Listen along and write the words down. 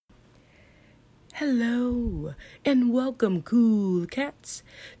Hello, and welcome, cool cats,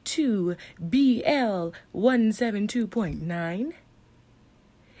 to BL 172.9.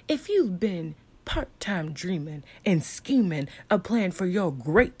 If you've been part-time dreaming and scheming a plan for your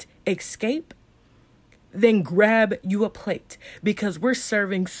great escape, then grab you a plate, because we're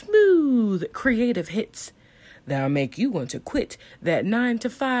serving smooth, creative hits that'll make you want to quit that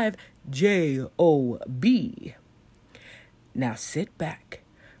 9-to-5 job. Now sit back,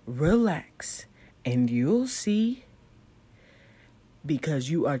 relax, and you'll see, because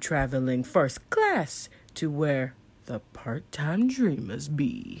you are traveling first class to where the part-time dreamers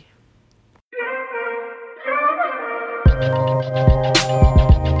be.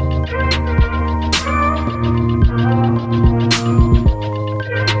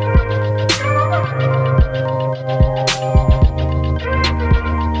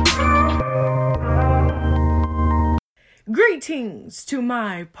 Greetings to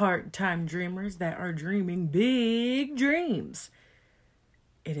my part-time dreamers that are dreaming big dreams.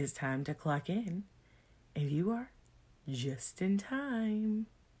 It is time to clock in, and you are just in time.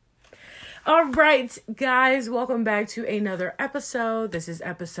 All right, guys, welcome back to another episode. This is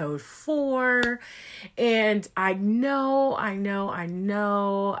episode 4, and I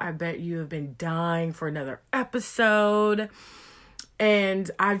bet you have been dying for another episode,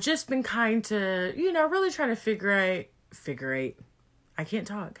 and I've just been really trying to figure out, I can't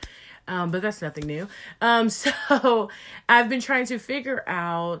talk, but that's nothing new. So I've been trying to figure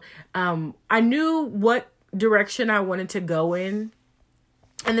out, I knew what direction I wanted to go in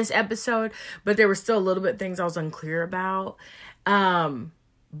this episode, but there were still a little bit things I was unclear about.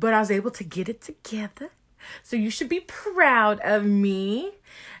 But I was able to get it together. So you should be proud of me,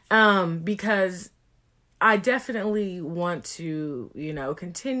 because I definitely want to,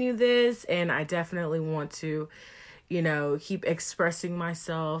 continue this, and I definitely want to, keep expressing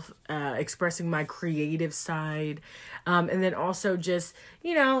myself, expressing my creative side, and then also just,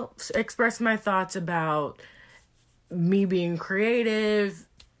 express my thoughts about me being creative,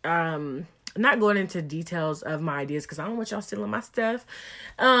 not going into details of my ideas, because I don't want y'all stealing my stuff,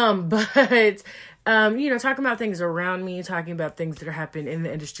 but talking about things around me, talking about things that are happening in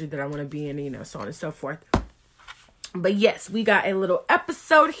the industry that I want to be in, so on and so forth. But yes, we got a little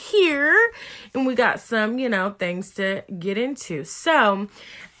episode here, and we got some, things to get into. So,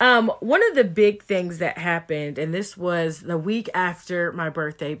 one of the big things that happened, and this was the week after my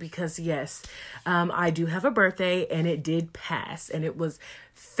birthday, because yes, I do have a birthday, and it did pass, and it was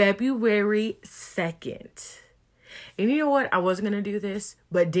February 2nd. And you know what? I wasn't going to do this,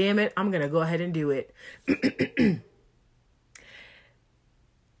 but damn it, I'm going to go ahead and do it.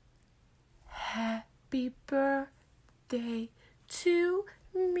 Happy birthday to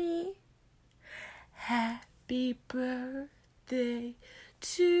me. Happy birthday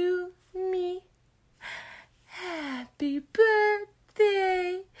to me. Happy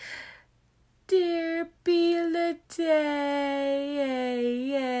birthday, dear Bella Day.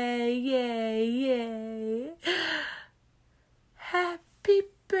 Happy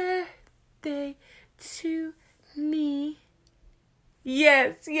birthday to me.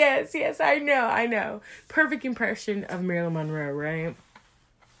 Yes, I know. Perfect impression of Marilyn Monroe, right?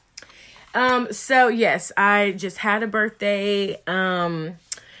 So yes, I just had a birthday.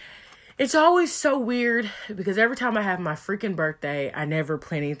 It's always so weird, because every time I have my freaking birthday, I never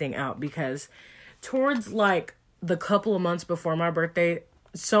plan anything out, because towards like the couple of months before my birthday,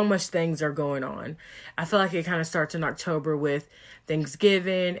 so much things are going on. I feel like it kind of starts in October with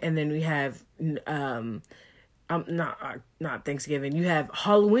Thanksgiving, and then we have, not Thanksgiving. You have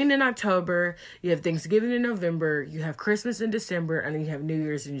Halloween in October, you have Thanksgiving in November, you have Christmas in December, and then you have New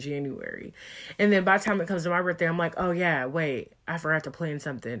Year's in January. And then by the time it comes to my birthday, I'm like, oh yeah, wait, I forgot to plan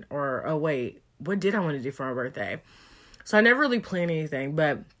something. Or, oh wait, what did I want to do for my birthday? So I never really planned anything,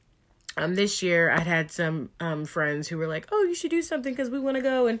 but this year I'd had some friends who were like, oh, you should do something because we want to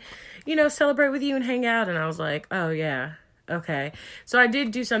go and, celebrate with you and hang out. And I was like, oh yeah. Okay, so I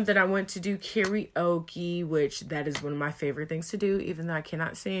did do something. I went to do karaoke, which that is one of my favorite things to do, even though I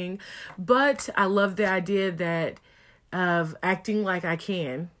cannot sing. But I love the idea of acting like I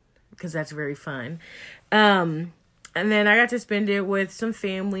can, because that's very fun. And then I got to spend it with some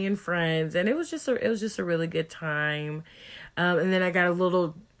family and friends, and it was just a really good time. And then I got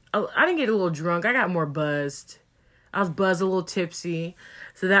I didn't get a little drunk. I got more buzzed. I was buzzed, a little tipsy,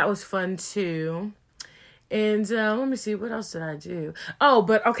 so that was fun too. And let me see, what else did I do? Oh,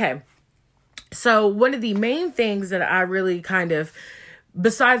 but okay. So one of the main things that I really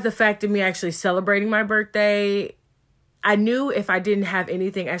besides the fact of me actually celebrating my birthday, I knew if I didn't have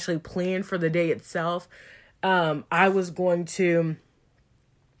anything actually planned for the day itself, I was going to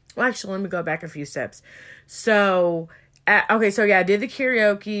Well, actually, let me go back a few steps. So, I did the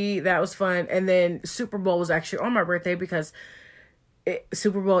karaoke. That was fun. And then Super Bowl was actually on my birthday because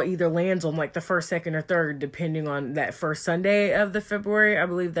Super Bowl either lands on like the first, second, or third, depending on that first Sunday of the February. I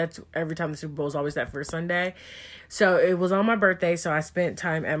believe that's every time the Super Bowl is always that first Sunday. So it was on my birthday. So I spent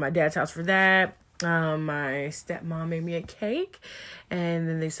time at my dad's house for that. My stepmom made me a cake, and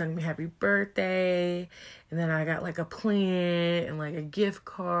then they sung me happy birthday. And then I got like a plant and like a gift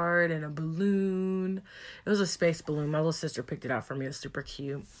card and a balloon. It was a space balloon. My little sister picked it out for me. It was super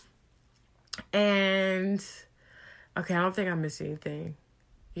cute. And okay, I don't think I missed anything.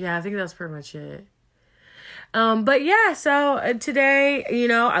 Yeah, I think that's pretty much it. But yeah, so today,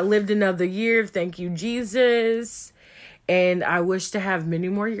 I lived another year. Thank you, Jesus. And I wish to have many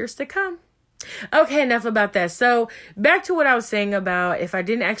more years to come. Okay, enough about that. So back to what I was saying about if I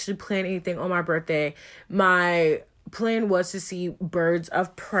didn't actually plan anything on my birthday, my plan was to see Birds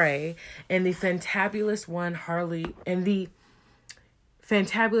of Prey and the fantabulous one Harley and the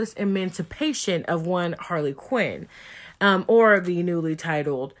fantabulous emancipation of one Harley Quinn, or the newly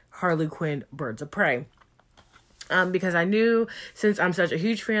titled Harley Quinn Birds of Prey. Because I knew, since I'm such a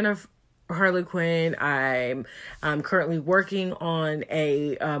huge fan of Harley Quinn, I'm currently working on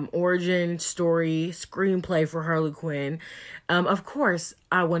a origin story screenplay for Harley Quinn. Of course,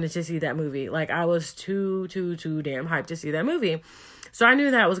 I wanted to see that movie. Like, I was too damn hyped to see that movie. So I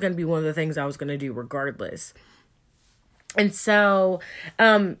knew that was going to be one of the things I was going to do regardless. And so,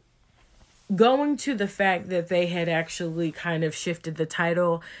 going to the fact that they had actually kind of shifted the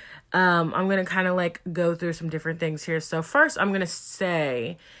title, I'm going to kind of like go through some different things here. So first, I'm going to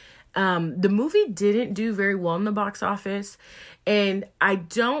say, the movie didn't do very well in the box office, and I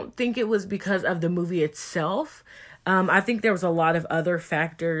don't think it was because of the movie itself. I think there was a lot of other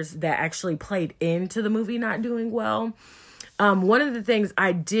factors that actually played into the movie not doing well. One of the things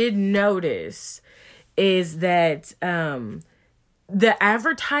I did notice is that the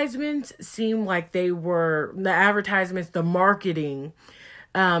advertisements seemed like the marketing,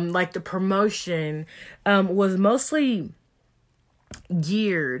 like the promotion, was mostly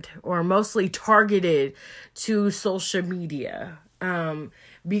geared or mostly targeted to social media.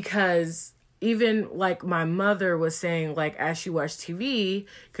 Because even like my mother was saying, like, as she watched TV,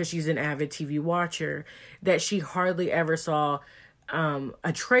 because she's an avid TV watcher, that she hardly ever saw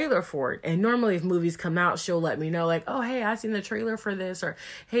a trailer for it. And normally if movies come out, she'll let me know, like, oh, hey, I seen the trailer for this, or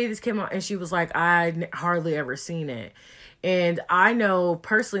hey, this came out. And she was like, I hardly ever seen it. And I know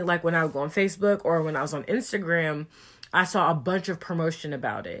personally, like when I would go on Facebook or when I was on Instagram, I saw a bunch of promotion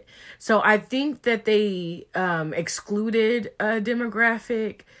about it. So I think that they excluded a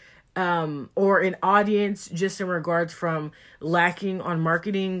demographic or an audience just in regards from lacking on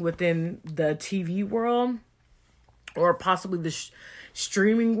marketing within the TV world, or possibly the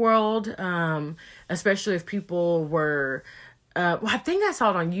streaming world, especially if people were, I think I saw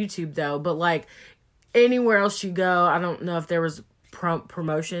it on YouTube though, but like anywhere else you go, I don't know if there was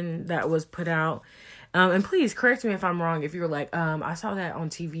promotion that was put out. And please correct me if I'm wrong, if you're like, I saw that on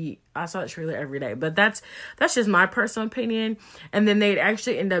TV, I saw that trailer every day, but that's just my personal opinion. And then they'd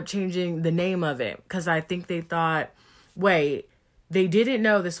actually end up changing the name of it, because I think they thought, wait, they didn't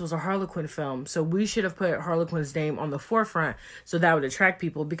know this was a Harley Quinn film, so we should have put Harley Quinn's name on the forefront so that would attract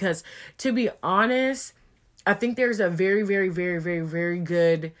people. Because to be honest, I think there's a very, very, very, very, very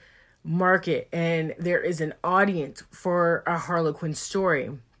good market, and there is an audience for a Harley Quinn story.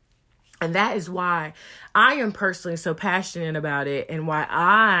 And that is why I am personally so passionate about it, and why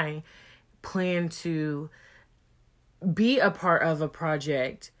I plan to be a part of a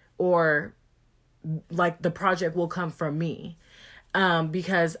project, or like the project will come from me.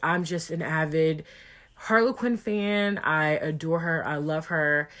 Because I'm just an avid Harley Quinn fan. I adore her. I love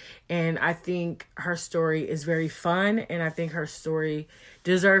her. And I think her story is very fun. And I think her story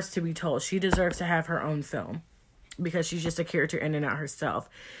deserves to be told. She deserves to have her own film, because she's just a character in and out herself.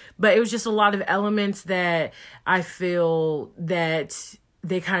 But it was just a lot of elements that I feel that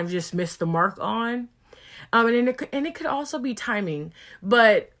they kind of just missed the mark on. And it could also be timing.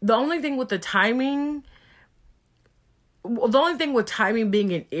 But the only thing with timing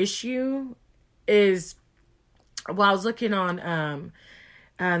being an issue is, well, I was looking on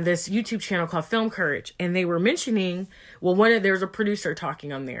this YouTube channel called Film Courage, and they were mentioning, well, there's a producer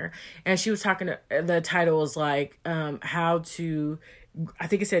talking on there, and she was talking, the title was like, how to, I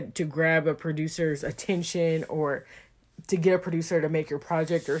think it said to grab a producer's attention, or to get a producer to make your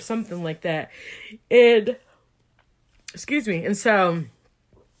project, or something like that. And, excuse me. And so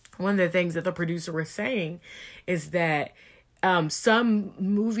one of the things that the producer was saying is that some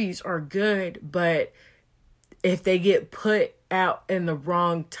movies are good, but if they get put out in the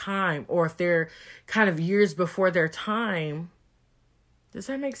wrong time, or if they're kind of years before their time. Does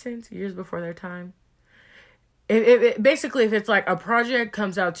that make sense? Years before their time? Basically, if it's like a project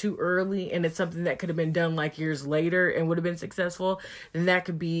comes out too early and it's something that could have been done like years later and would have been successful, then that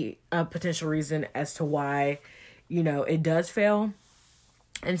could be a potential reason as to why, it does fail.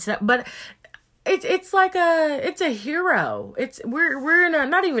 And so, but it's a hero. We're in a,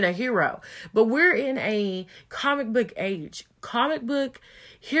 not even a hero, but we're in a comic book age. Comic book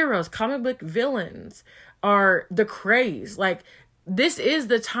heroes, comic book villains are the craze. Like, this is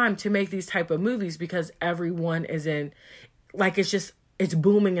the time to make these type of movies because everyone is in, like, it's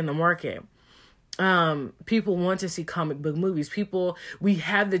booming in the market. People want to see comic book movies. We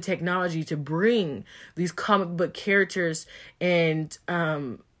have the technology to bring these comic book characters and,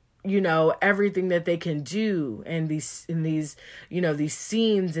 everything that they can do and these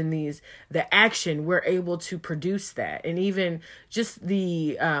scenes and the action, we're able to produce that. And even just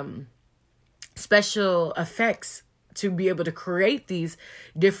the, special effects to be able to create these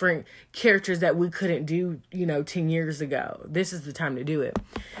different characters that we couldn't do, 10 years ago. This is the time to do it,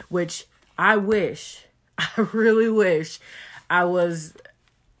 which I really wish I was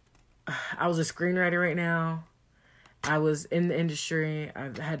a screenwriter right now. I was in the industry. I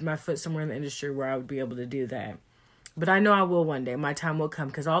had my foot somewhere in the industry where I would be able to do that. But I know I will one day. My time will come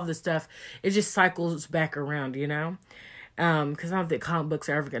because all this stuff, it just cycles back around, because I don't think comic books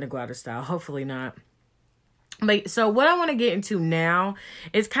are ever going to go out of style. Hopefully not. But so what I want to get into now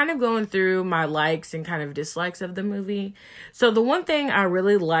is kind of going through my likes and kind of dislikes of the movie. So the one thing I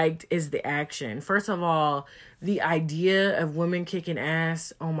really liked is the action. First of all, the idea of women kicking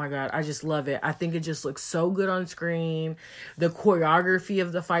ass. Oh my God, I just love it. I think it just looks so good on screen. The choreography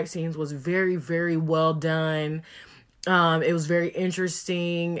of the fight scenes was very, very well done. It was very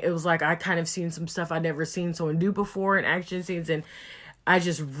interesting. It was like I kind of seen some stuff I'd never seen someone do before in action scenes, and I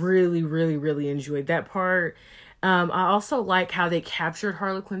just really, really, really enjoyed that part. I also like how they captured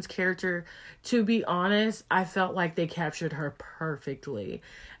Harley Quinn's character. To be honest, I felt like they captured her perfectly.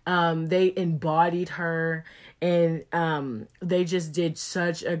 They embodied her, and they just did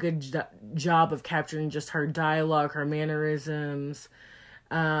such a good job of capturing just her dialogue, her mannerisms,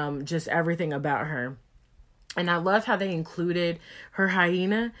 just everything about her. And I love how they included her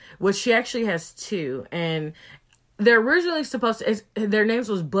hyena, which she actually has two. And they're originally supposed to, their names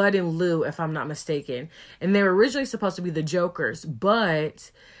was Bud and Lou, if I'm not mistaken. And they were originally supposed to be the Jokers,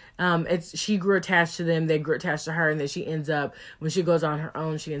 but she grew attached to them. They grew attached to her. And then she ends up, when she goes on her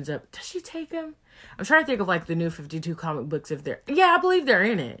own, does she take them? I'm trying to think of like the new 52 comic books if I believe they're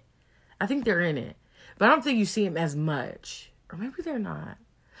in it. I think they're in it. But I don't think you see them as much. Or maybe they're not.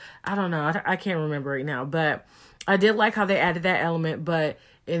 I don't know. I can't remember right now. But I did like how they added that element. But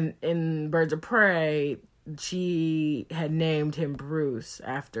in Birds of Prey, she had named him Bruce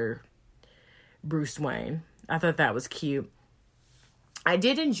after Bruce Wayne. I thought that was cute. I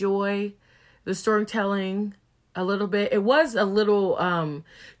did enjoy the storytelling a little bit. It was a little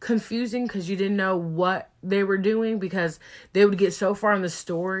confusing because you didn't know what they were doing, because they would get so far in the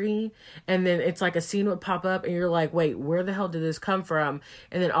story and then it's like a scene would pop up and you're like, wait, where the hell did this come from?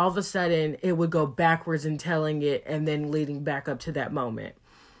 And then all of a sudden it would go backwards in telling it and then leading back up to that moment.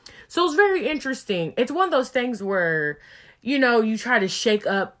 So it was very interesting. It's one of those things where, you try to shake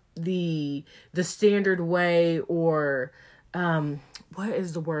up the standard way, or what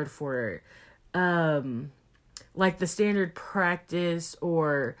is the word for it? Like the standard practice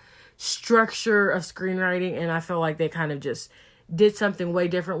or structure of screenwriting. And I felt like they kind of just did something way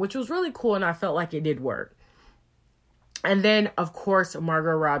different, which was really cool. And I felt like it did work. And then, of course,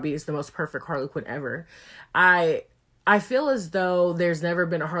 Margot Robbie is the most perfect Harley Quinn ever. I feel as though there's never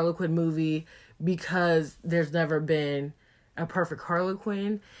been a Harley Quinn movie because there's never been a perfect Harley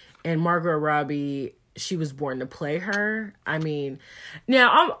Quinn. And Margot Robbie, she was born to play her. I mean,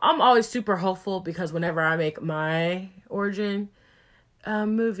 now I'm always super hopeful because whenever I make my origin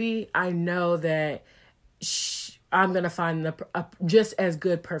movie, I know that I'm going to find a just as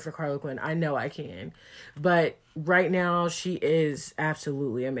good perfect Harley Quinn. I know I can. But right now, she is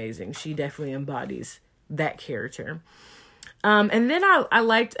absolutely amazing. She definitely embodies that character. And then I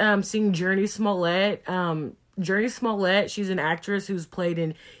liked seeing Journey Smollett. Journey Smollett, she's an actress who's played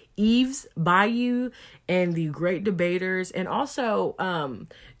in Eve's Bayou and The Great Debaters, and also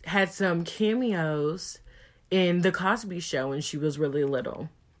had some cameos in The Cosby Show when she was really little.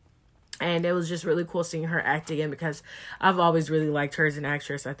 And it was just really cool seeing her act again because I've always really liked her as an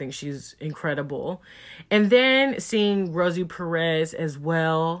actress. I think she's incredible. And then seeing Rosie Perez as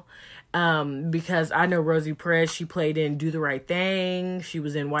well, because I know Rosie Perez, she played in Do the Right Thing. She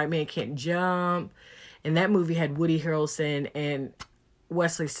was in White Man Can't Jump. And that movie had Woody Harrelson and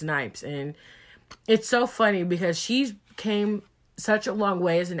Wesley Snipes. And it's so funny because she came such a long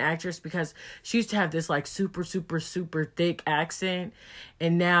way as an actress, because she used to have this like super, super, super thick accent,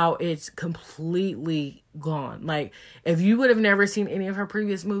 and now it's completely gone. Like, if you would have never seen any of her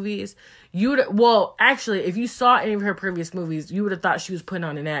previous movies, you would, well, actually, if you saw any of her previous movies, you would have thought she was putting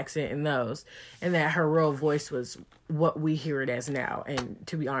on an accent in those, and that her real voice was what we hear it as now. And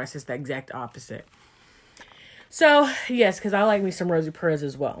to be honest, it's the exact opposite. So, yes, because I like me some Rosie Perez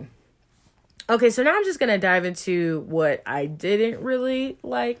as well. Okay, so now I'm just going to dive into what I didn't really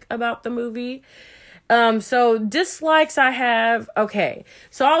like about the movie. So dislikes I have. Okay,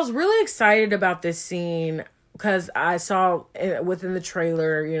 so I was really excited about this scene because I saw within the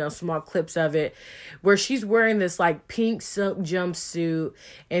trailer, you know, small clips of it, where she's wearing this like pink silk jumpsuit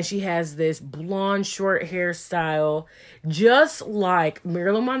and she has this blonde short hairstyle, just like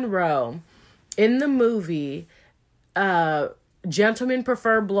Marilyn Monroe in the movie, Gentlemen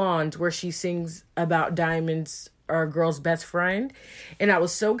Prefer Blondes, where she sings about diamonds are a girl's best friend. And I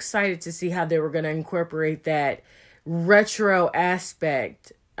was so excited to see how they were going to incorporate that retro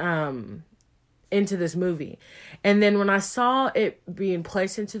aspect into this movie. And then when I saw it being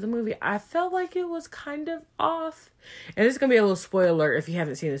placed into the movie, I felt like it was kind of off. And this is going to be a little spoiler if you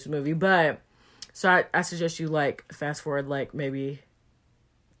haven't seen this movie. But so I suggest you like fast forward like maybe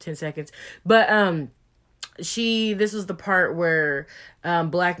 10 seconds. But this was the part where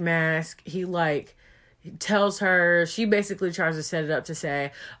Black Mask, he tells her, she basically tries to set it up to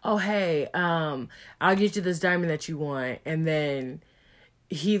say, oh, hey, I'll get you this diamond that you want. And then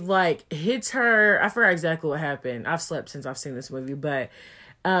he hits her. I forgot exactly what happened. I've slept since I've seen this movie, but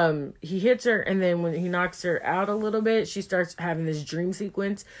he hits her, and then when he knocks her out a little bit, she starts having this dream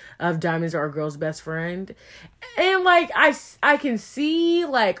sequence of diamonds are a girl's best friend. And I can see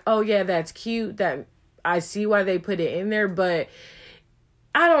oh yeah, that's cute, that I see why they put it in there, but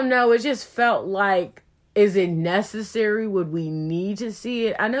I don't know. It just felt like, is it necessary? Would we need to see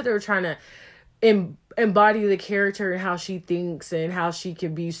it? I know they were trying to embody the character and how she thinks and how she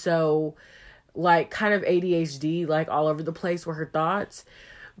can be so kind of ADHD, all over the place with her thoughts.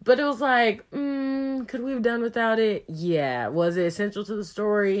 But it was could we have done without it? Yeah. Was it essential to the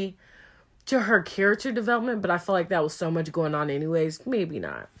story, to her character development? But I feel like that was so much going on anyways. Maybe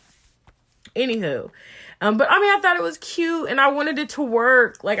not. Anywho, but I mean, I thought it was cute and I wanted it to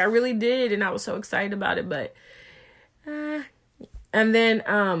work. I really did. And I was so excited about it, but, and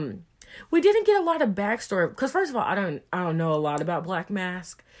then, we didn't get a lot of backstory because first of all, I don't know a lot about Black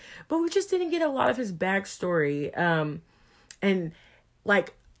Mask, but we just didn't get a lot of his backstory. And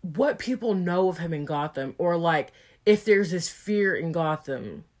what people know of him in Gotham, or if there's this fear in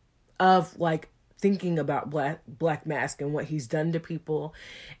Gotham of thinking about Black Mask and what he's done to people,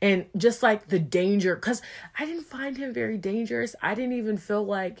 and just the danger, because I didn't find him very dangerous. I didn't even feel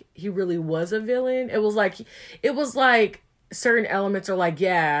like he really was a villain. It was like certain elements are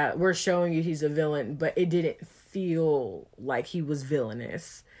yeah, we're showing you he's a villain, but it didn't feel like he was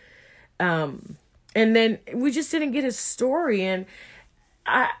villainous. And then we just didn't get his story. And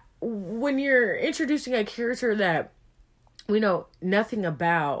when you're introducing a character that we know nothing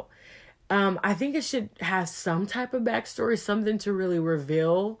about, I think it should have some type of backstory, something to really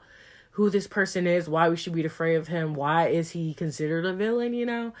reveal who this person is, why we should be afraid of him, why is he considered a villain, you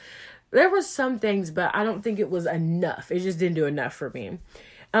know? There were some things, but I don't think it was enough. It just didn't do enough for me.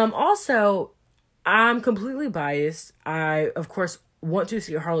 Also, I'm completely biased. I, of course, want to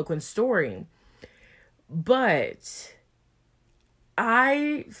see a Harley Quinn story, but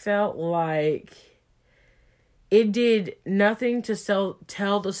I felt like it did nothing to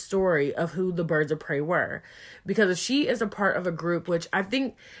tell the story of who the Birds of Prey were. Because if she is a part of a group, which I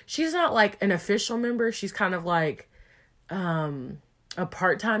think she's not an official member, she's kind of a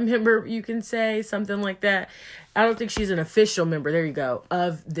part-time member, you can say, something like that. I don't think she's an official member, there you go,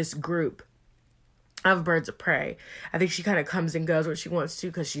 of this group of Birds of Prey. I think she kind of comes and goes when she wants to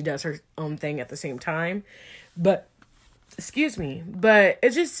because she does her own thing at the same time. But, but it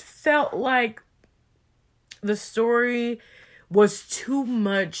just felt like the story was too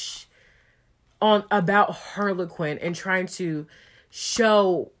much about Harley Quinn and trying to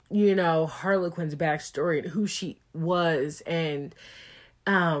show, Harley Quinn's backstory and who she was. And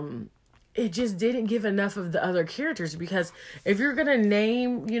it just didn't give enough of the other characters, because if you're going to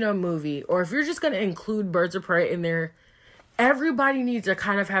name, movie, or if you're just going to include Birds of Prey in there, everybody needs to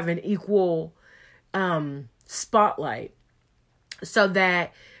kind of have an equal spotlight, so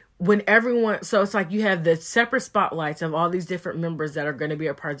that when everyone, so it's you have the separate spotlights of all these different members that are going to be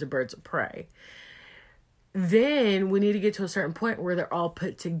a part of Birds of Prey. Then we need to get to a certain point where they're all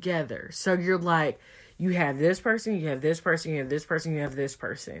put together. So you're You have this person, you have this person, you have this person, you have this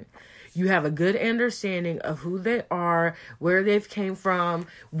person. You have a good understanding of who they are, where they've came from,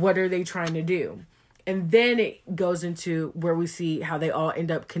 what are they trying to do. And then it goes into where we see how they all end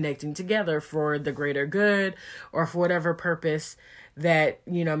up connecting together for the greater good or for whatever purpose that,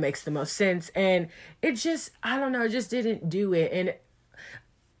 you know, makes the most sense. And it just, I don't know, it just didn't do it.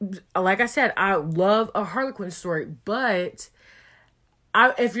 And like I said, I love a Harlequin story, but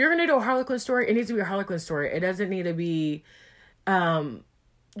if you're going to do a Harlequin story, it needs to be a Harlequin story. It doesn't need to be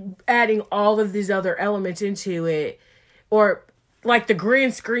adding all of these other elements into it, or like the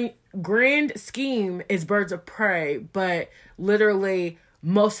grand scheme is Birds of Prey, but literally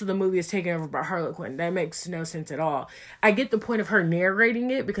most of the movie is taken over by Harlequin. That makes no sense at all. I get the point of her narrating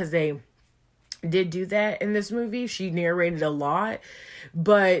it because they did do that in this movie. She narrated a lot,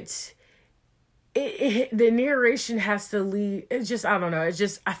 but the narration has to lead. It's just, I don't know. It's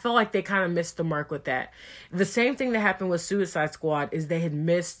just, I feel like they kind of missed the mark with that. The same thing that happened with Suicide Squad is they had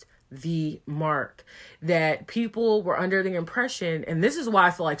missed the mark. That people were under the impression, and this is why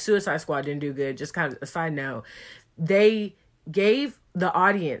I feel like Suicide Squad didn't do good, just kind of a side note, they gave the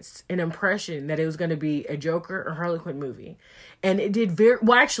audience an impression that it was going to be a Joker or Harlequin movie. And it did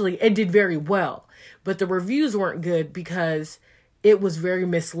it did very well. But the reviews weren't good because it was very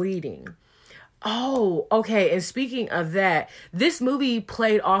misleading. Oh, okay. And speaking of that, this movie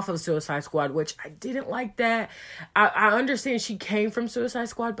played off of Suicide Squad, which I didn't like that. I understand she came from Suicide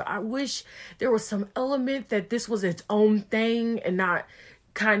Squad, but I wish there was some element that this was its own thing and not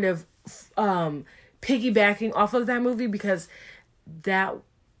kind of piggybacking off of that movie, because that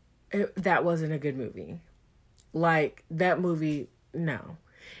wasn't a good movie. Like, that movie, no.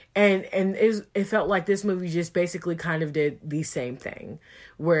 And it felt like this movie just basically kind of did the same thing,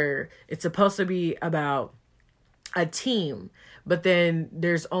 where it's supposed to be about a team, but then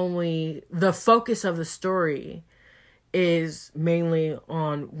there's only, the focus of the story is mainly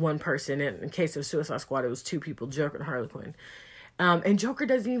on one person. And in case of Suicide Squad, it was two people, Joker and Harlequin. And Joker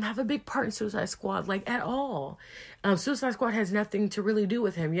doesn't even have a big part in Suicide Squad, like, at all. Suicide Squad has nothing to really do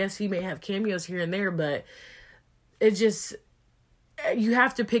with him. Yes, he may have cameos here and there, but it just, you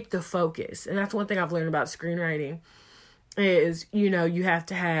have to pick the focus. And that's one thing I've learned about screenwriting is, you know, you have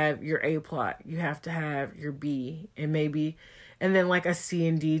to have your A plot, you have to have your B, and then like a C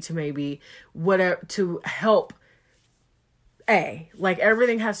and D to maybe whatever to help A. Like,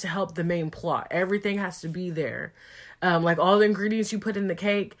 everything has to help the main plot. Everything has to be there. Like, all the ingredients you put in the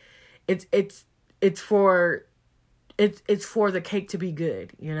cake, it's for the cake to be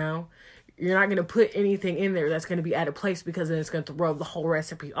good, you know? You're not going to put anything in there that's going to be out of place, because then it's going to throw the whole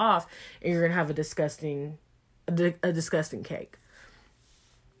recipe off and you're going to have a disgusting cake.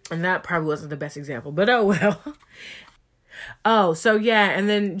 And that probably wasn't the best example, but oh well. Oh, so yeah. And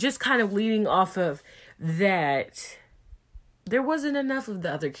then just kind of leading off of that, there wasn't enough of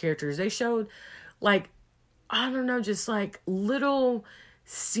the other characters. They showed, like, I don't know, just like little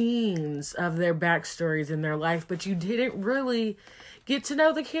scenes of their backstories in their life, but you didn't really get to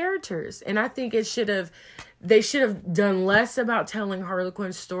know the characters. And I think they should have done less about telling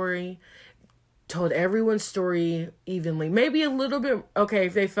Harlequin's story, told everyone's story evenly. Maybe a little bit, okay,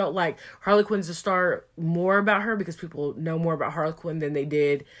 if they felt like Harlequin's a star, more about her, because people know more about Harlequin than they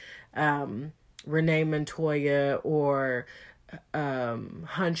did Renee Montoya or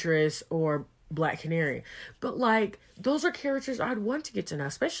Huntress or Black Canary. But, like, those are characters I'd want to get to know,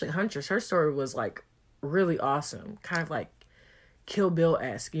 especially Huntress. Her story was, like, really awesome. Kind of like Kill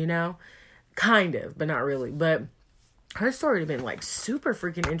Bill-esque, you know? Kind of, but not really. But her story would have been, like, super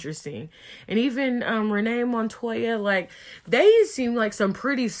freaking interesting. And even Renee Montoya, like, they seem like some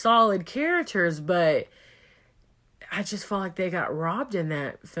pretty solid characters, but I just felt like they got robbed in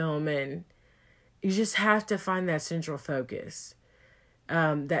that film. And you just have to find that central focus,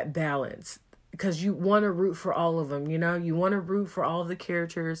 that balance. Because you want to root for all of them, you know? You want to root for all of the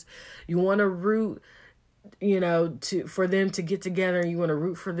characters. You want to root, you know, for them to get together. You want to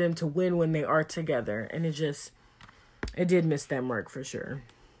root for them to win when they are together. And it did miss that mark for sure.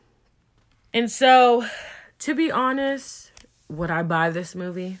 And so, to be honest, would I buy this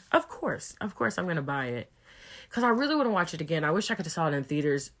movie? Of course I'm going to buy it. Because I really want to watch it again. I wish I could have saw it in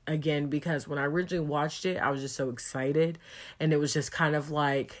theaters again, because when I originally watched it, I was just so excited. And it was just kind of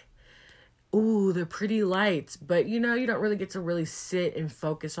like, ooh, the pretty lights. But, you know, you don't really get to really sit and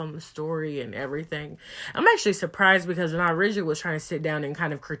focus on the story and everything. I'm actually surprised, because when I originally was trying to sit down and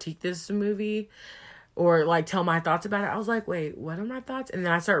kind of critique this movie or, like, tell my thoughts about it, I was like, wait, what are my thoughts? And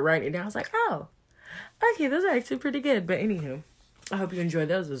then I started writing it down. I was like, oh, okay, those are actually pretty good. But anywho, I hope you enjoy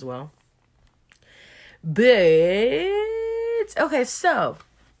those as well. But, okay, so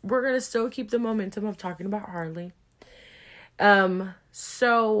we're going to still keep the momentum of talking about Harley.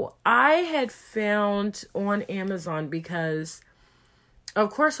 So I had found on Amazon, because of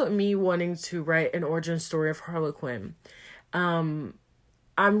course with me wanting to write an origin story of Harley Quinn, I'm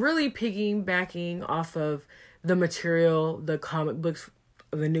really piggybacking off of the material, the comic books,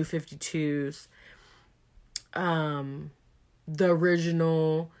 the New 52s, the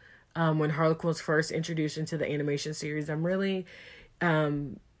original, when Harley Quinn was first introduced into the animation series. I'm really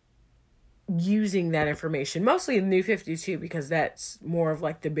using that information, mostly in the New 52, because that's more of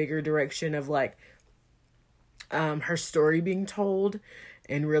like the bigger direction of like her story being told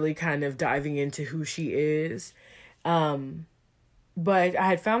and really kind of diving into who she is. But I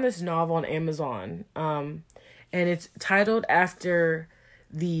had found this novel on Amazon, and it's titled after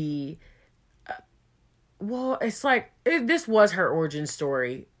the it's like, this was her origin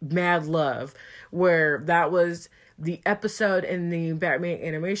story, Mad Love, where that was the episode in the Batman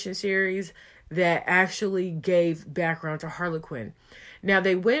animation series that actually gave background to Harley Quinn. Now,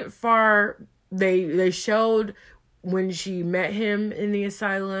 they went far. They showed when she met him in the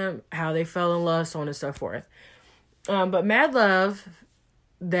asylum, how they fell in love, so on and so forth. But Mad Love,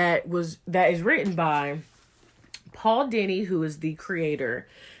 that is written by Paul Dini, who is the creator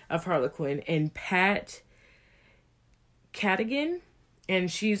of Harley Quinn, and Pat Cadigan, and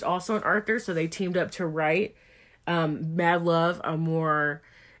she's also an author, so they teamed up to write Mad Love, a more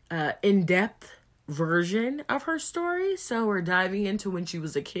in-depth version of her story. So we're diving into when she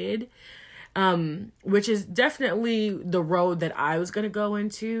was a kid, which is definitely the road that I was going to go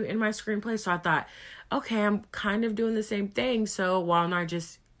into in my screenplay. So I thought, okay, I'm kind of doing the same thing, so why don't I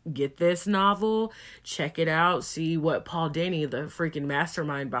just get this novel, check it out, see what Paul Dini, the freaking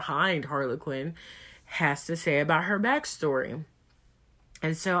mastermind behind Harley Quinn, has to say about her backstory.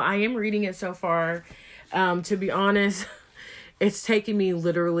 And so I am reading it so far. To be honest, it's taken me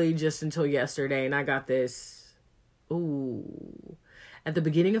literally just until yesterday, and I got this at the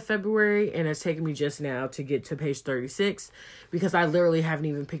beginning of February, and it's taken me just now to get to page 36, because I literally haven't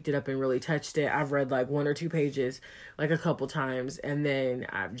even picked it up and really touched it. I've read like 1 or 2 pages like a couple times, and then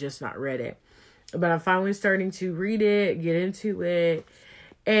I've just not read it. But I'm finally starting to read it, get into it,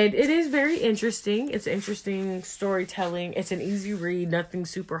 and it is very interesting. It's interesting storytelling. It's an easy read, nothing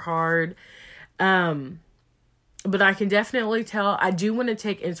super hard. But I can definitely tell I do want to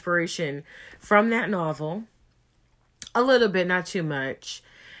take inspiration from that novel. A little bit, not too much.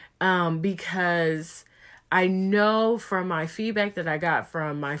 Because I know from my feedback that I got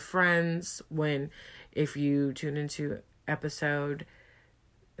from my friends if you tune into episode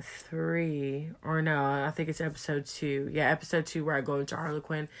 3, or no, I think it's episode 2. Yeah, episode 2, where I go into Harley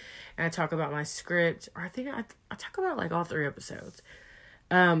Quinn and I talk about my script. Or I think I talk about like all 3 episodes.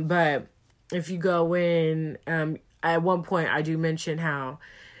 But if you go in, at one point I do mention how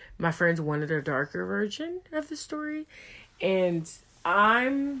my friends wanted a darker version of the story, and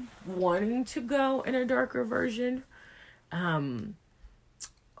I'm wanting to go in a darker version. I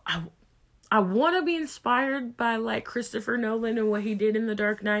want to be inspired by like Christopher Nolan and what he did in The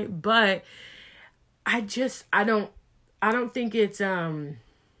Dark Knight, but I don't think it's I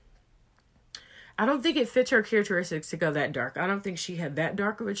don't think it fits her characteristics to go that dark. I don't think she had that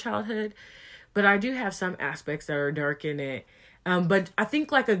dark of a childhood, but I do have some aspects that are dark in it. But I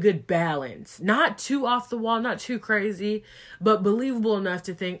think like a good balance, not too off the wall, not too crazy, but believable enough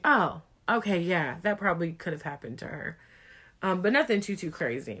to think, oh, okay, yeah, that probably could have happened to her. But nothing too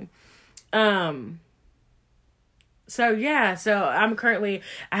crazy. So I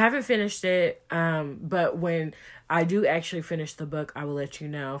haven't finished it. But when I do actually finish the book, I will let you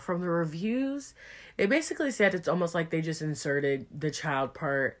know. From the reviews, they basically said it's almost like they just inserted the child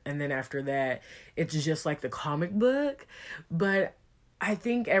part, and then after that, it's just like the comic book. But I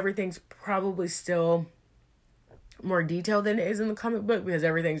think everything's probably still more detailed than it is in the comic book, because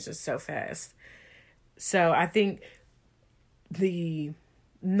everything's just so fast. So I think the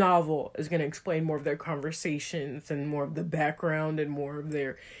novel is going to explain more of their conversations and more of the background and more of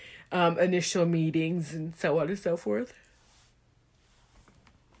their initial meetings and so on and so forth.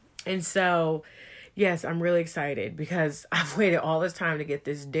 And so, yes, I'm really excited because I've waited all this time to get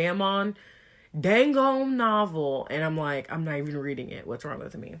this dang on novel, and I'm like, I'm not even reading it. What's wrong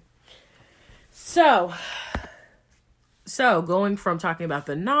with me? So going from talking about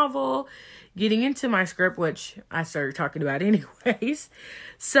the novel, getting into my script, which I started talking about anyways.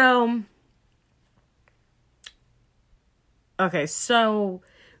 So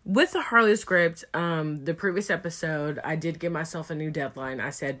with the Harley script, the previous episode, I did give myself a new deadline.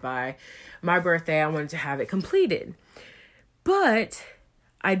 I said by my birthday, I wanted to have it completed. But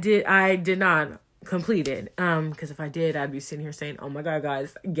I did not completed. Because if I did, I'd be sitting here saying, oh my God,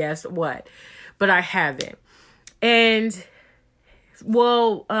 guys, guess what? But I haven't. And,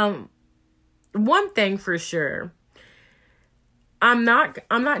 well, one thing for sure, I'm not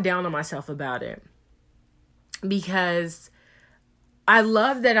down on myself about it, because I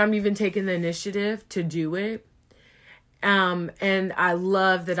love that I'm even taking the initiative to do it. And I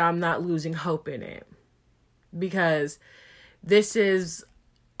love that I'm not losing hope in it, because this is,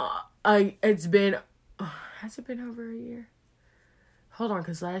 it's been, has it been over a year? Hold on,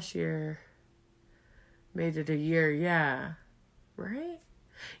 because last year made it a year. Yeah. Right?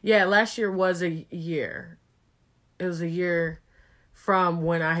 Yeah, last year was a year. It was a year from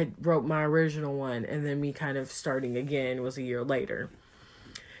when I had wrote my original one, and then me kind of starting again was a year later.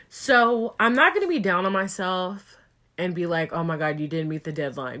 So I'm not going to be down on myself and be like, oh my God, you didn't meet the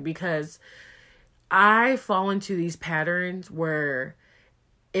deadline, because I fall into these patterns where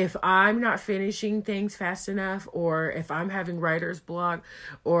if I'm not finishing things fast enough, or if I'm having writer's block,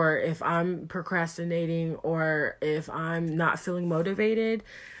 or if I'm procrastinating, or if I'm not feeling motivated,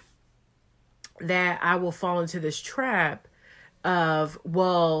 that I will fall into this trap of,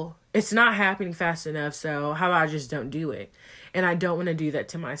 well, it's not happening fast enough, so how about I just don't do it? And I don't want to do that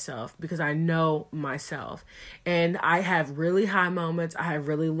to myself, because I know myself. And I have really high moments, I have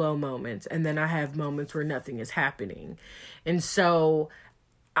really low moments, and then I have moments where nothing is happening. And so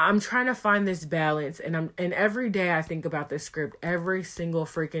I'm trying to find this balance, and every day I think about this script, every single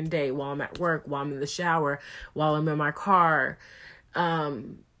freaking day, while I'm at work, while I'm in the shower, while I'm in my car,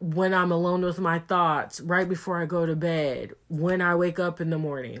 when I'm alone with my thoughts, right before I go to bed, when I wake up in the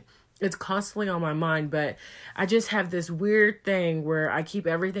morning. It's constantly on my mind, but I just have this weird thing where I keep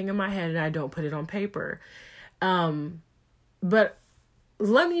everything in my head and I don't put it on paper. But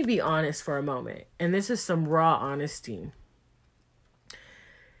let me be honest for a moment, and this is some raw honesty.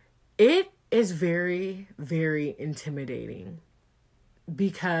 It is very, very intimidating,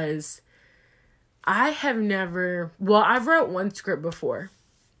 because I have never, well, I've wrote one script before.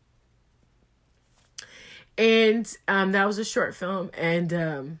 And that was a short film.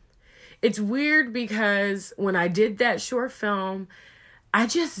 And it's weird, because when I did that short film, I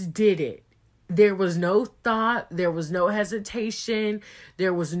just did it. There was no thought. There was no hesitation.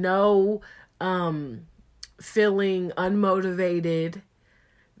 There was no feeling unmotivated.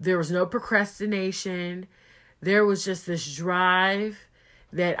 There was no procrastination. There was just this drive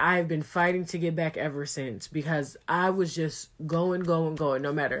that I've been fighting to get back ever since, because I was just going,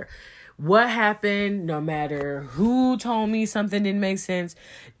 no matter what happened, no matter who told me something didn't make sense.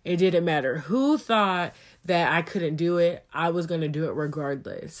 It didn't matter who thought that I couldn't do it. I was going to do it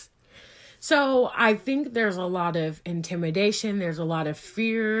regardless. So I think there's a lot of intimidation. There's a lot of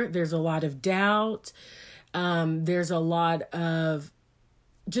fear. There's a lot of doubt. There's a lot of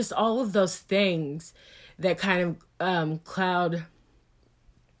just all of those things that kind of cloud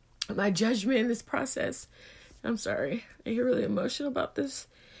my judgment in this process. I'm sorry. I get really emotional about this.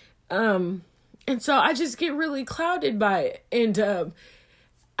 And so I just get really clouded by it. And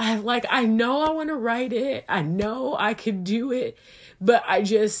I know I want to write it. I know I can do it. But I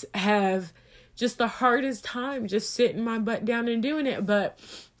just have just the hardest time just sitting my butt down and doing it. But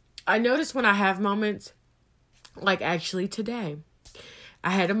I notice when I have moments, like actually today,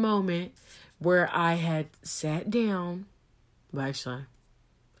 I had a moment where I had sat down. Well, actually,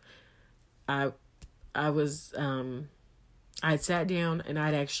 I had sat down and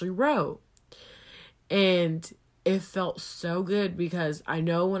I'd actually wrote. And it felt so good, because I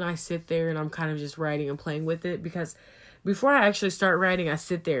know when I sit there and I'm kind of just writing and playing with it, because before I actually start writing, I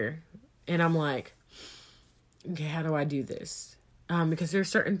sit there and I'm like, okay, how do I do this? Because there's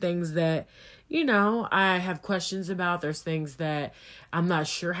certain things that, I have questions about. There's things that I'm not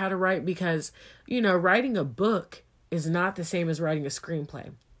sure how to write, because, writing a book is not the same as writing a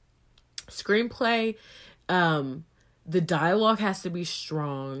screenplay. Screenplay, the dialogue has to be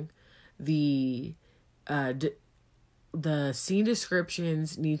strong. The scene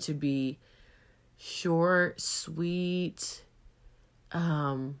descriptions need to be short, sweet,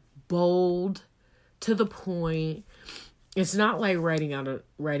 bold, to the point. It's not like writing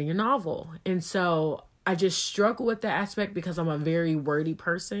a novel. And so I just struggle with that aspect, because I'm a very wordy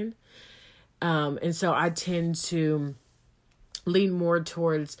person. And so I tend to lean more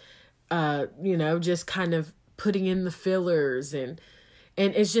towards, just kind of putting in the fillers, and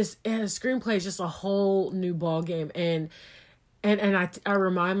it's just, a screenplay is just a whole new ball game. And I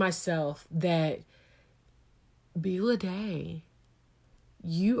remind myself that, Bela Day,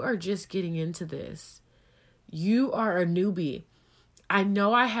 you are just getting into this. You are a newbie. I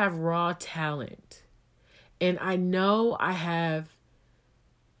know I have raw talent, and I know I have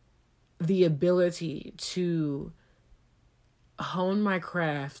the ability to hone my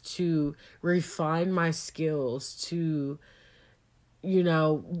craft, to refine my skills, to,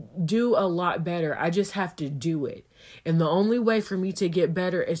 do a lot better. I just have to do it. And the only way for me to get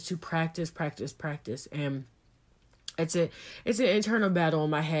better is to practice. And it's an internal battle in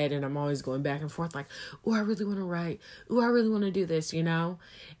my head, and I'm always going back and forth like, oh, I really want to write. Oh, I really want to do this,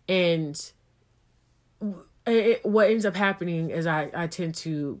 And what ends up happening is I tend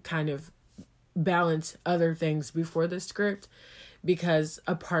to kind of balance other things before the script, because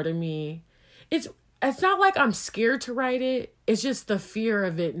a part of me, it's not like I'm scared to write it. It's just the fear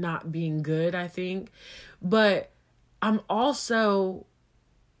of it not being good, I think. But I also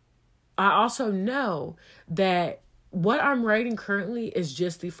know that what I'm writing currently is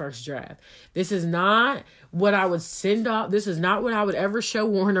just the first draft. This is not what I would send off. This is not what I would ever show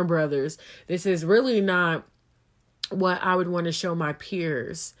Warner Brothers. This is really not what I would want to show my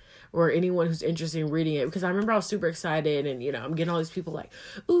peers or anyone who's interested in reading it. Because I remember I was super excited, and, I'm getting all these people like,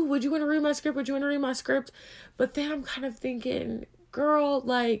 ooh, would you want to read my script? Would you want to read my script? But then I'm kind of thinking, girl,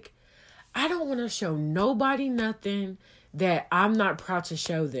 like, I don't want to show nobody nothing that I'm not proud to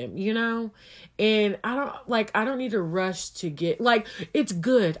show them, And I don't need to rush to get, like, it's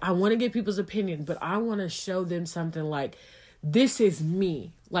good. I want to get people's opinion, but I want to show them something like, this is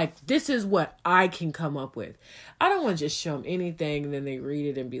me. Like, this is what I can come up with. I don't want to just show them anything and then they read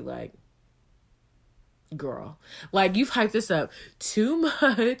it and be like, girl, like, you've hyped this up too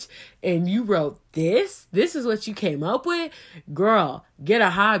much and you wrote this. This is what you came up with. Girl, get a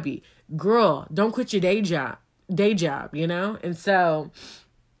hobby. Girl, don't quit your day job, And so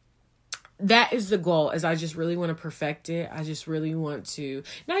that is the goal, is I just really want to perfect it. I just really want to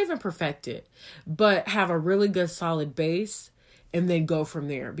not even perfect it, but have a really good solid base and then go from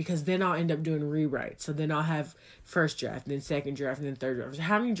there, because then I'll end up doing rewrites. So then I'll have first draft, then second draft, and then third draft. So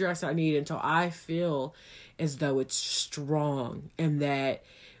how many drafts I need until I feel as though it's strong, and that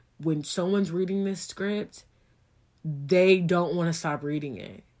when someone's reading this script, they don't want to stop reading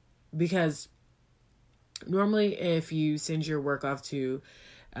it. Because normally if you send your work off to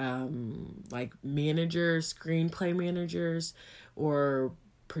like managers, screenplay managers, or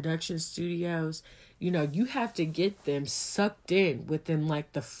production studios, you have to get them sucked in within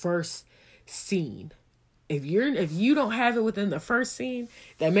like the first scene. If you don't have it within the first scene,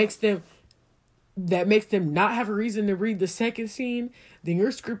 that makes them not have a reason to read the second scene, then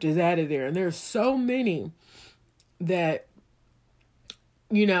your script is out of there. And there's so many that,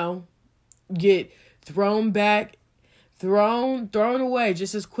 get thrown away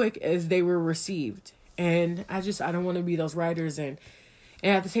just as quick as they were received. And I don't want to be those writers. And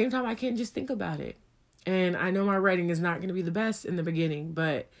at the same time, I can't just think about it. And I know my writing is not going to be the best in the beginning,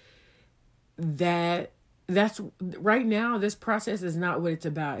 but that's right now, this process is not what it's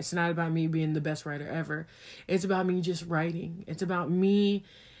about. It's not about me being the best writer ever. It's about me just writing. It's about me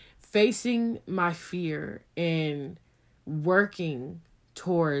facing my fear and working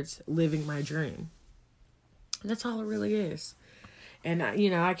towards living my dream. That's all it really is. And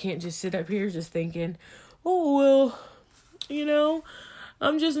I can't just sit up here just thinking, oh, well,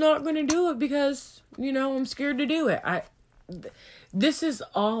 I'm just not going to do it because, I'm scared to do it. This is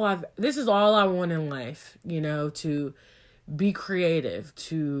all I want in life, to be creative,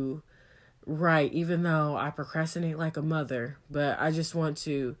 to write, even though I procrastinate like a mother, but I just want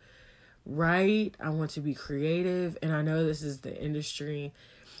to write. I want to be creative, and I know this is the industry,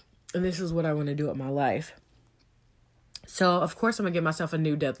 and this is what I want to do with my life. So, of course, I'm going to give myself a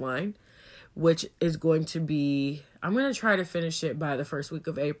new deadline, which is going to be, I'm going to try to finish it by the first week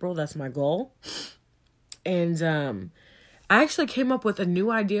of April. That's my goal. And I actually came up with a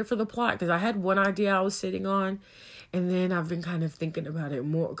new idea for the plot, because I had one idea I was sitting on, and then I've been kind of thinking about it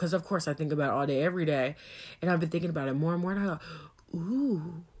more, because of course I think about it all day, every day, and I've been thinking about it more and more, and I go,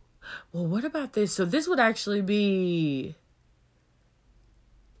 ooh, well, what about this? So this would actually be,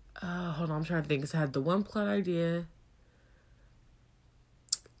 hold on, I'm trying to think, because I had the one plot idea,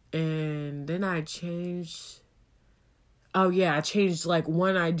 and then I changed like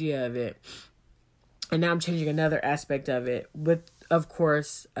one idea of it. And now I'm changing another aspect of it with, of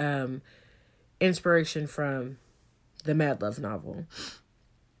course, inspiration from the Mad Love novel.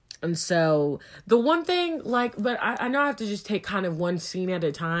 And so the one thing, but I know I have to just take kind of one scene at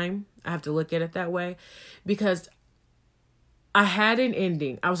a time. I have to look at it that way, because I had an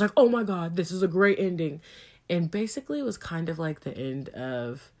ending. I was like, oh my God, this is a great ending. And basically it was kind of like the end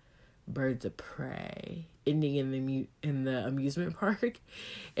of Birds of Prey, ending in the amusement park,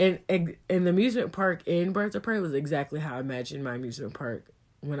 and the amusement park in Birds of Prey was exactly how I imagined my amusement park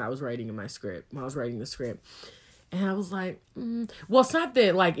when I was writing the script. And I was like, well, it's not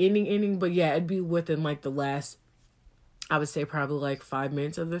that like ending, but yeah, it'd be within like the last, I would say probably like 5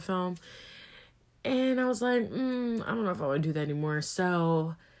 minutes of the film. And I was like, I don't know if I want to do that anymore.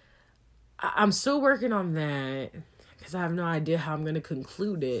 So I'm still working on that because I have no idea how I'm going to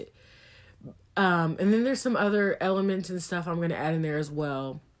conclude it. And then there's some other elements and stuff I'm going to add in there as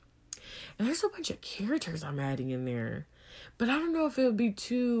well. And there's a bunch of characters I'm adding in there. But I don't know if it'll be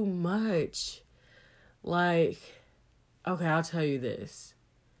too much. Like, okay, I'll tell you this.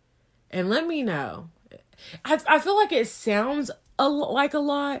 And let me know. I feel like it sounds like a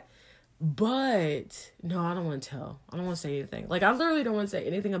lot. But, no, I don't want to tell. I don't want to say anything. Like, I literally don't want to say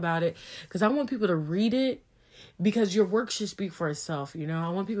anything about it. Because I want people to read it. Because your work should speak for itself, you know? I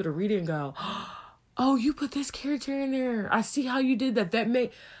want people to read it and go, oh, you put this character in there. I see how you did that.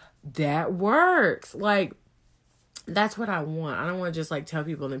 That works. Like, that's what I want. I don't want to just, like, tell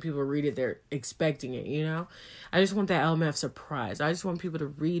people and then people read it, they're expecting it, you know? I just want that element of surprise. I just want people to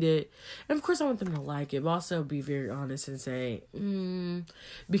read it. And, of course, I want them to like it, but also be very honest and say,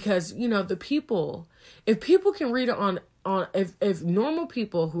 because, you know, if people can read it if normal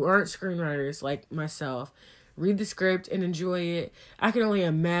people who aren't screenwriters like myself read the script and enjoy it, I can only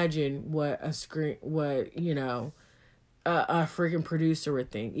imagine what a freaking producer would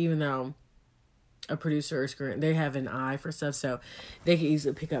think, even though a producer or screen, they have an eye for stuff, so they can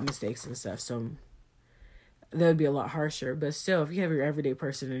easily pick up mistakes and stuff. So that would be a lot harsher. But still, if you have your everyday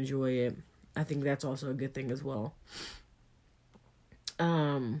person enjoy it, I think that's also a good thing as well.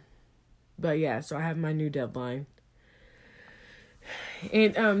 But yeah, so I have my new deadline.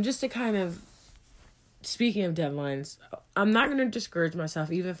 And just to kind of, speaking of deadlines, I'm not going to discourage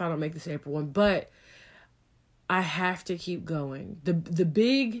myself even if I don't make this April one, but I have to keep going.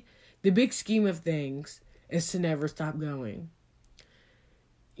 The big scheme of things is to never stop going.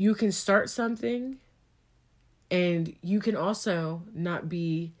 You can start something and you can also not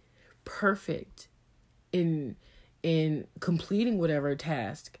be perfect in completing whatever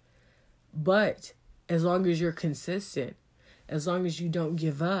task. But as long as you're consistent, as long as you don't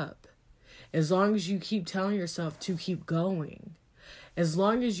give up, as long as you keep telling yourself to keep going, as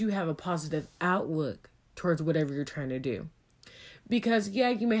long as you have a positive outlook towards whatever you're trying to do. Because, yeah,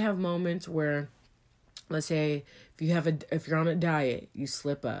 you may have moments where, let's say, if you're on a diet, you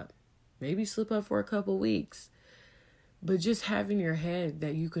slip up. Maybe slip up for a couple weeks. But just having in your head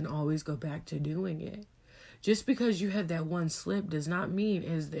that you can always go back to doing it. Just because you had that one slip does not mean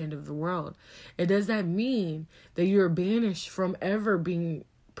it's the end of the world. It does not mean that you're banished from ever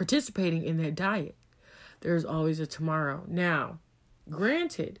participating in that diet. There's always a tomorrow. Now,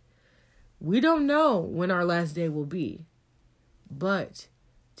 granted, we don't know when our last day will be. But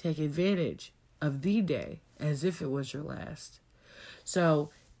take advantage of the day as if it was your last. So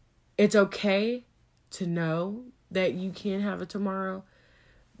it's okay to know that you can have a tomorrow,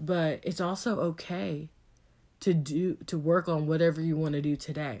 but it's also okay to work on whatever you want to do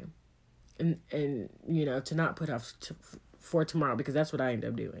today, and you know, to not put off for tomorrow, because that's what I end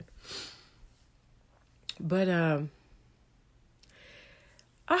up doing. But I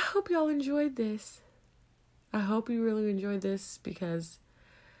hope y'all enjoyed this. I hope you really enjoyed this, because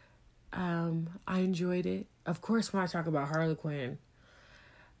I enjoyed it. Of course, when I talk about Harley Quinn,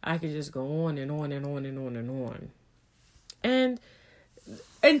 I could just go on and on and on and on and on. And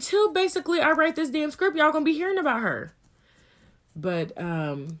until basically I write this damn script, y'all gonna be hearing about her. But,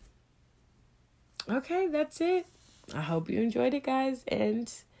 okay, that's it. I hope you enjoyed it, guys.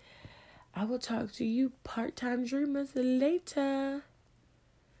 And I will talk to you part-time dreamers later.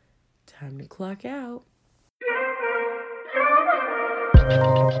 Time to clock out.